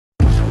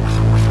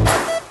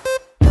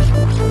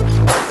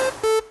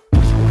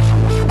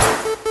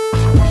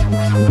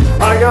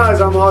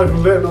I'm Harley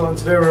from Vietnam and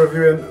today we're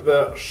reviewing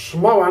the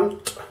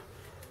Smoant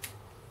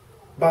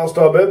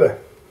Battlestar baby.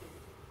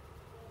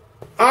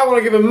 I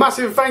want to give a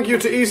massive thank you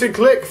to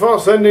ECigClick for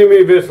sending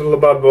me this little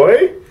bad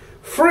boy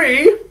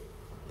free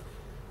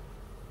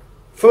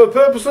for the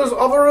purposes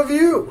of a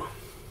review.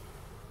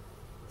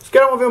 Let's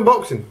get on with the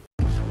unboxing.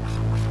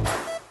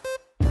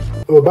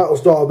 The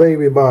Battlestar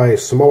baby by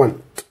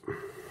Smoant.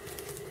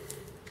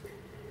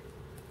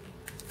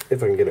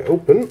 If I can get it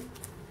open.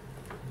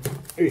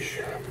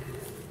 Eesh.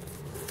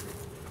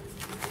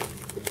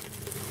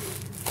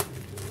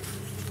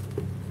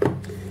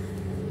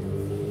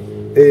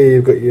 Here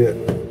you've got your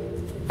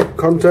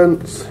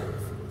contents.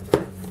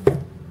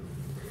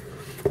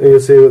 And you'll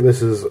see that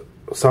this is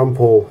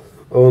sample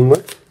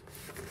only.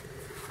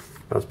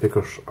 That's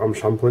because I'm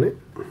sampling it.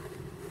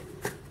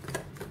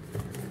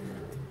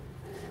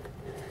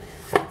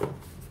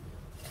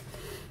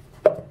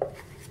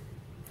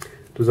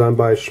 Designed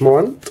by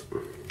Smoant.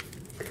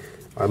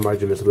 I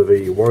imagine this will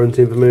be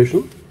warranty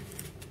information.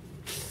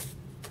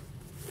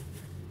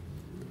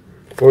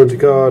 Warranty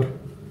card.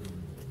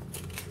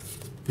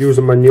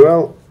 User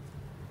manual.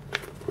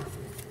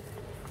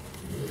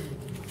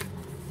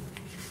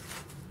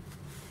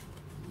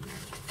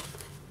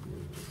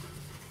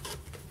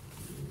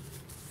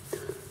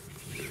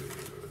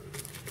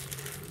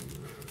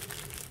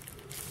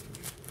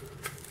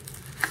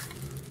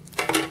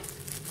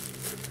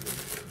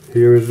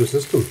 Here is the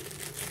system.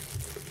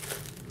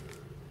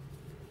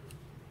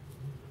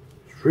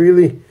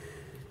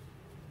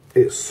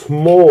 It's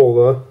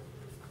smaller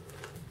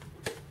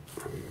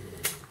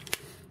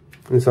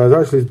inside.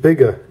 Actually it's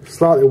bigger,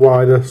 slightly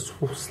wider,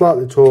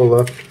 slightly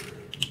taller,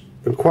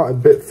 and quite a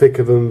bit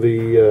thicker than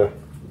the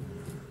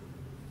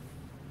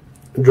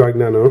Drag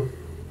Nano,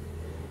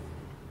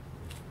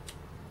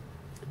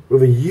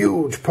 with a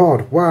huge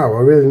pod. Wow,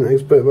 I really didn't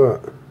expect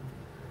that.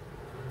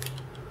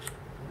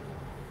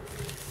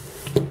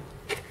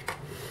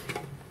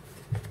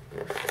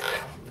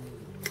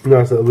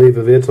 Nice little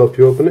lever there to help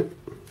you open it.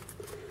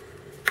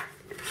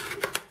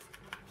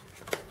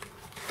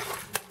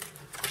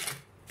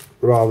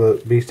 Rather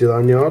beastly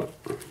lanyard.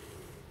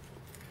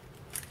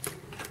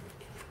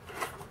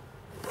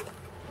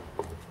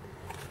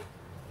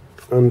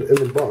 And in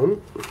the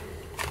bottom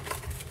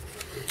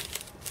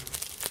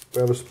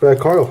we have a spare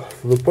coil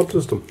for the pod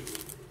system.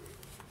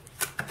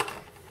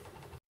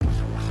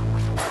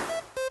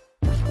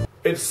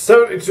 It's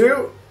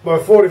 72 by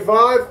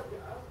 45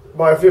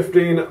 by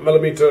 15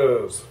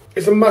 millimeters.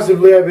 It's a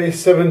massively heavy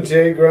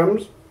 78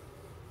 grams.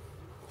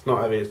 It's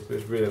not heavy,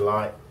 it's really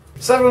light.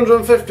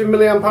 750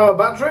 milliamp hour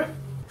battery.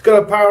 It's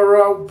got a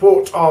power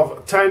output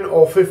of 10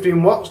 or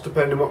 15 watts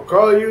depending what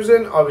coil you're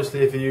using.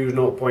 Obviously if you use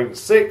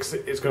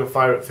 0.6 it's going to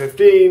fire at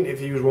 15. If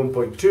you use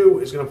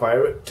 1.2 it's going to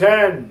fire at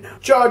 10.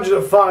 Charges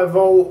at 5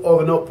 volt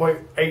over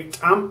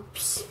 0.8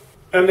 amps.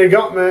 And they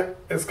got me,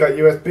 it's got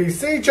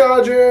USB-C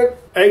charging,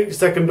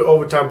 8-second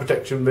overtime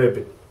protection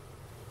baby.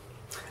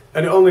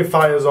 And it only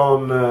fires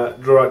on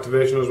drawer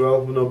activation as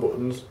well, with no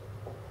buttons.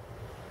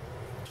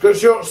 It's got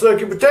short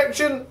circuit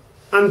protection,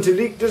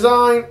 anti-leak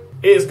design.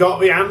 It's got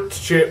the ant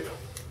chip.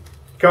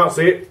 Can't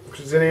see it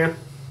because it's in here.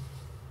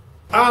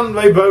 And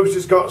they boast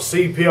it's got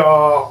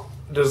CPR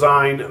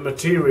design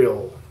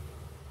material.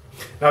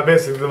 Now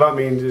basically that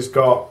means it's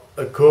got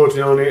a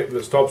coating on it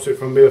that stops it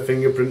from being a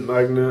fingerprint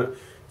magnet,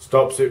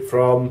 stops it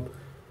from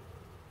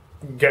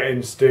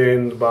getting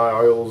stained by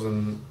oils,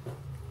 and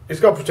it's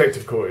got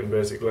protective coating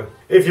basically.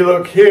 If you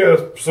look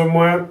here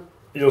somewhere,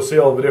 you'll see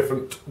all the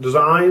different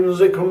designs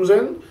it comes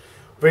in.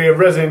 The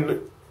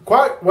resin,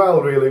 quite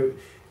well really.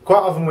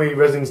 Quite often we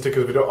resin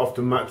stickers, we don't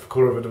often match the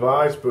colour of a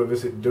device, but with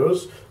this it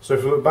does. So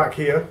if you look back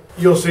here,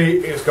 you'll see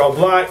it's got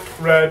black,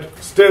 red,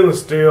 stainless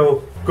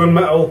steel,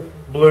 gunmetal,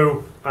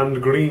 blue and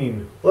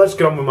green. Let's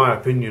get on with my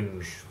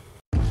opinions.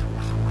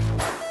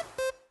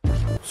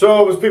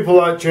 So there's people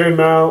like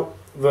Chainmail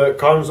that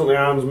constantly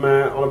harms me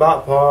on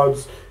about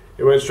pods.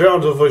 It went straight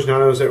onto the Flush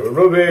Nano and said it was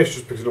rubbish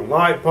just because I don't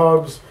like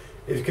pods.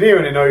 If you can hear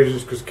any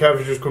noises because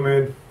Kev's just come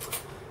in,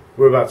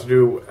 we're about to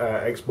do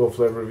Expo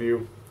Flavour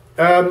review.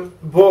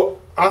 But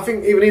I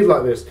think even he's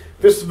like this.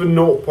 This is the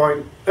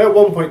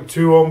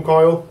 1.2 ohm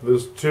coil.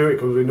 There's two, it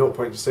comes with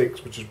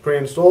 0.6, which is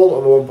pre-installed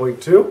on the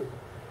 1.2.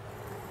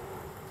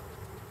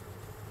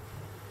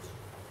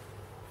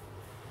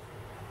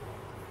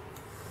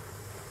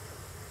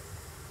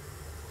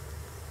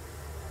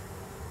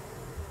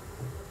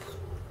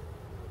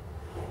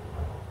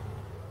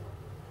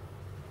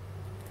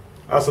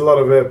 That's a lot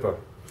of vapor.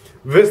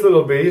 This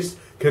little beast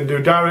can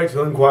do direct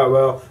to lung quite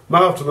well,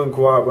 mouth to lung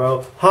quite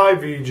well, high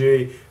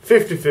VG,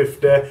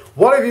 50-50,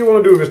 whatever you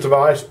want to do with this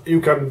device,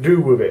 you can do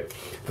with it.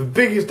 The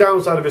biggest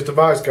downside of this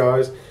device,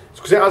 guys, is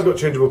because it has got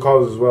changeable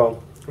coils as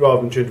well,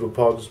 rather than changeable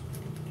pods.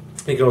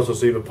 You can also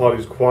see the pod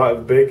is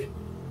quite big.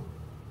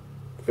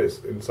 Fits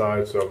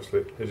inside, so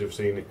obviously, as you've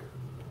seen it.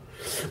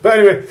 But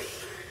anyway,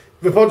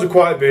 the pods are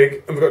quite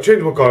big, and we've got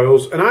changeable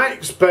coils, and I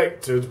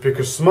expected,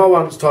 because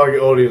Smoant's target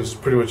audience is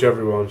pretty much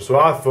everyone, so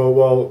I thought,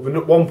 well, the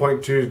 1.2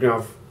 is going to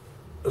have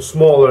a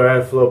smaller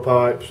airflow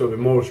pipe, so it'll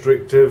be more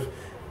restrictive.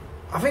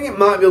 I think it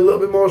might be a little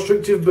bit more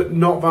restrictive, but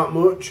not that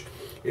much.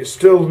 It's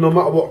still, no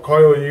matter what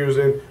coil you're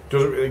using,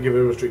 doesn't really give it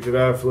a restricted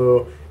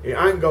airflow. It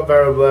ain't got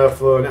variable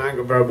airflow and it ain't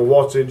got variable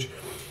wattage.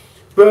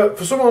 But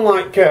for someone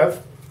like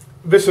Kev,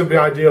 this would be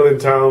ideal in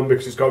town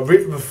because it's got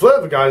the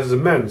flavour, guys, is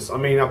immense. I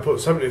mean, I put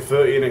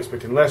 70-30 in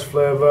expecting less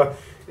flavour.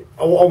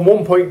 On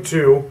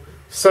 1.2,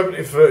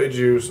 70-30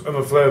 juice, and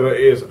the flavour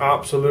is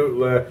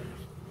absolutely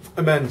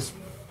immense.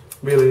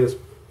 Really is.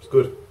 It's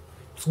good.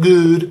 It's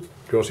good.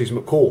 Go see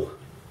something cool.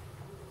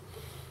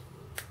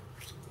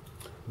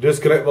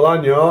 Disconnect the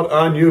lanyard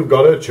and you've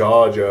got a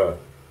charger.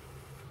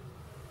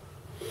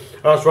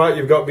 That's right,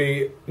 you've got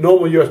the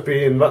normal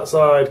USB in that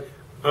side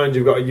and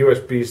you've got a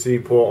USB-C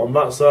port on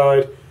that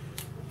side.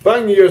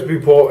 Bang your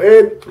USB port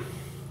in,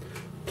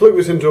 plug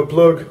this into a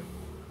plug,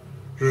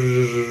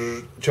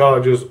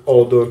 chargers,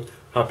 all done,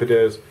 happy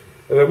days.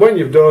 And then when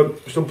you've done,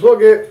 just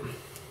unplug it,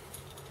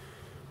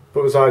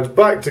 put the sides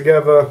back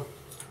together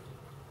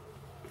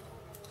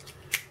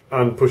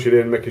and push it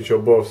in, making sure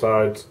both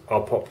sides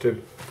are popped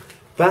in.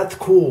 That's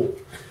cool.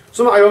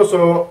 Something I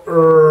also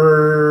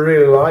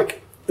really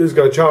like is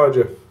got a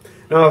charger.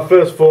 Now, our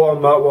first thought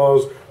on that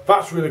was,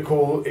 that's really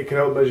cool, it can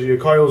help measure your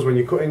coils when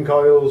you're cutting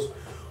coils,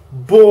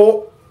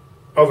 but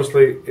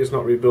obviously it's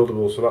not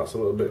rebuildable, so that's a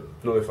little bit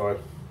nullified.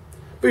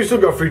 But you still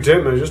got a free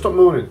tape measure, stop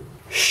moaning.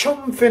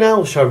 Something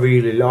else I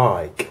really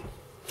like.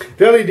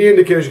 The LED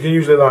indicators you can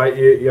usually like,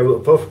 you have a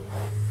little puff.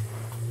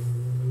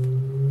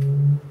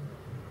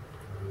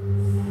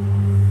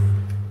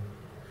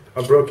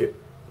 I broke it.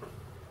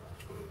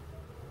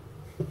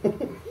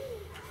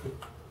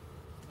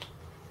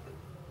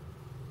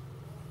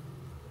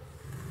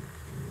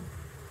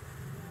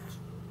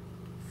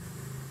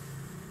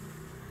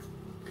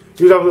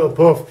 You just have a little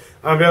puff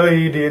and the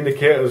LED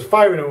indicators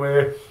firing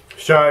away,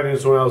 shining in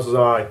someone else's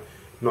eye.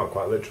 Not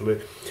quite literally.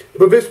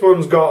 But this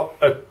one's got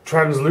a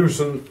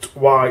translucent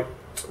white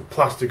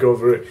plastic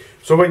over it.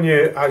 So when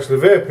you actually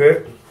vape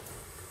it,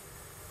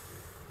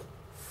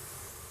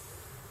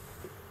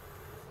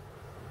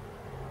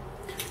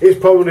 it's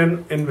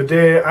prominent in the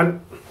day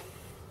and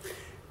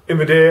in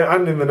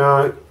the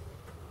night,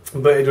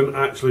 but it doesn't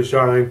actually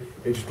shine,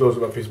 it just blows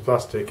up that piece of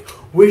plastic,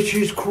 which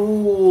is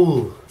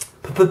cool.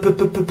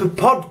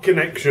 Pod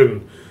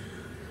connection.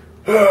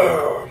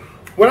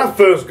 When I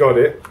first got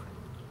it,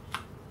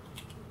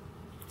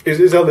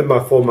 it's held in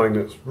by 4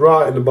 magnets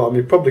right in the bottom.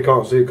 You probably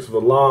can't see it because of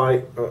the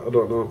light, I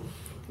don't know,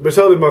 but it's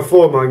held in by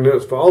 4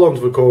 magnets for all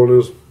onto the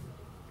corners.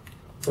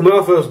 And when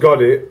I first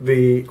got it,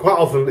 quite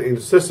often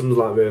in systems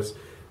like this,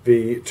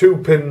 the 2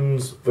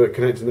 pins that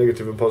connect to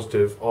negative and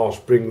positive are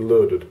spring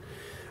loaded.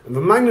 And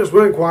the magnets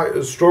weren't quite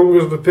as strong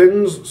as the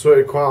pins, so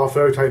it quite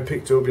often every time you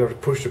picked it up you have to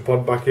push the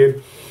pod back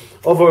in.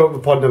 Although the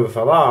pod never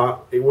fell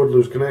out, it would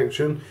lose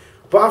connection.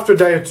 But after a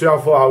day or two, I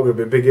thought that would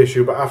be a big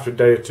issue, but after a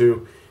day or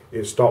two,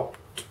 it stopped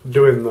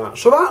doing that.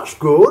 So that's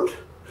good.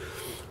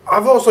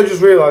 I've also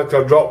just realised,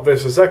 I dropped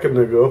this a second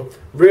ago,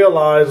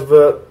 realised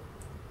that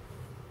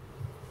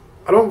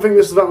I don't think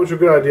this is that much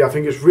of a good idea. I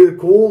think it's really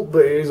cool,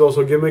 but it is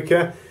also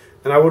gimmicky.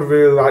 And I would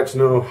really like to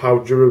know how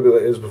durable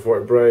it is before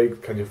it breaks.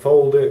 Can you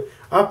fold it?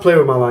 I play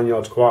with my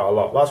lanyards quite a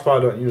lot. That's why I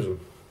don't use them.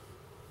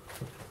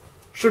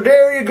 So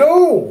there you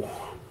go.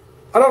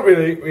 I don't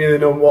really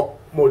know what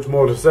much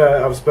more to say.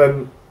 I've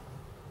spent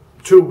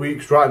 2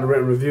 weeks writing a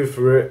written review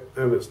for it,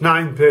 and it's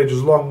 9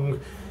 pages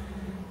long,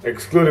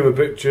 excluding the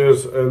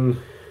pictures,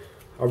 and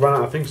I ran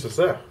out of things to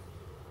say.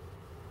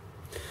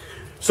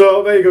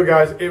 So there you go,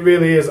 guys. It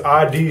really is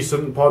a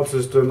decent pod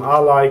system. I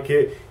like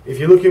it. If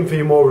you're looking for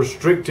your more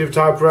restrictive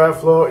type of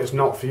airflow, it's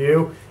not for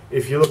you.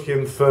 If you're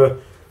looking for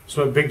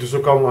something big to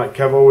suck on like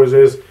Kev always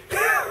is,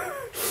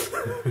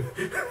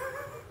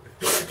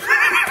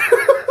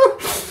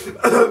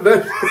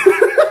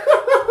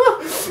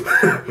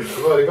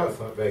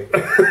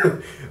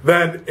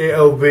 then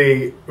it'll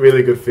be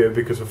really good for you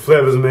because the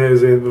flavour's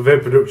amazing, the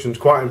vape production's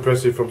quite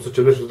impressive from such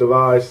a little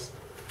device.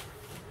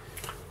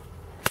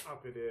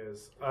 Happy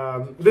days.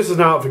 This is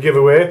now up for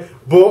giveaway,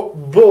 but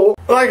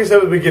like I said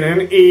at the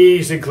beginning,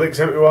 ECigClick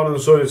sent me one and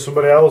so did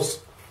somebody else.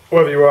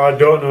 Whether you are, I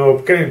don't know,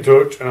 get in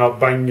touch and I'll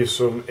bang you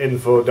some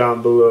info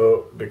down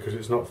below because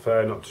it's not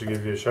fair not to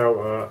give you a shout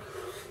out.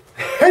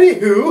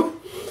 Anywho,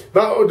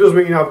 that does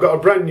mean I've got a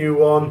brand new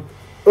one,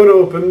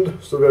 unopened,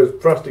 still got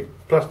its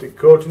plastic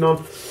coating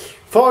on.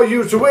 For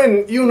you to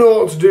win, you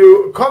know what to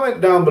do.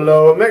 Comment down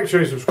below, make sure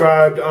you're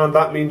subscribed, and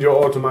that means you're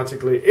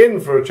automatically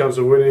in for a chance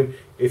of winning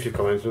if you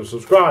commented and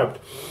subscribed.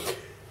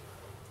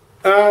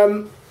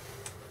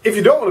 If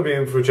you don't want to be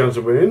in for a chance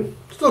of winning,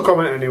 still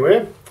comment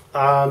anyway.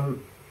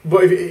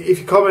 But if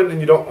you comment and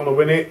you don't want to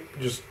win it,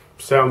 just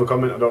say on the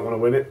comment I don't want to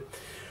win it.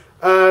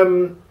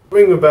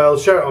 Ring the bell,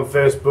 share it on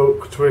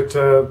Facebook,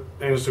 Twitter,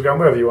 Instagram,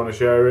 wherever you want to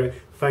share it.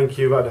 Thank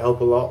you, that'd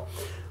help a lot.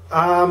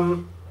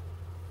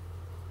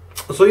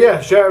 So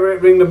yeah, share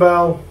it, ring the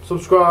bell,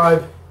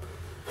 subscribe,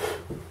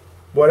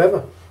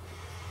 whatever.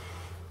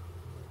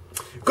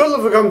 Good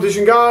luck for the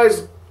competition,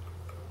 guys.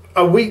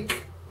 A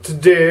week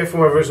today from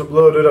whenever it's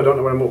uploaded, I don't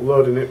know when I'm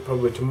uploading it,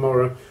 probably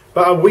tomorrow.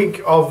 But a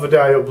week of the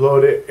day I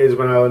upload it is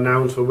when I'll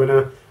announce the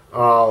winner.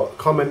 I'll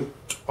comment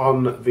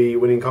on the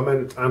winning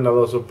comment, and I'll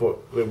also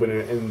put the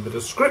winner in the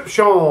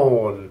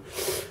description.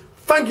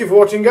 Thank you for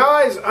watching,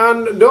 guys,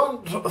 and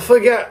don't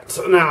forget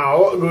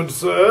now, good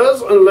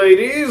sirs and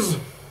ladies,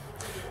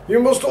 you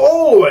must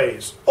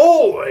always,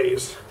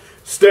 always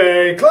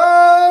stay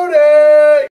cloudy!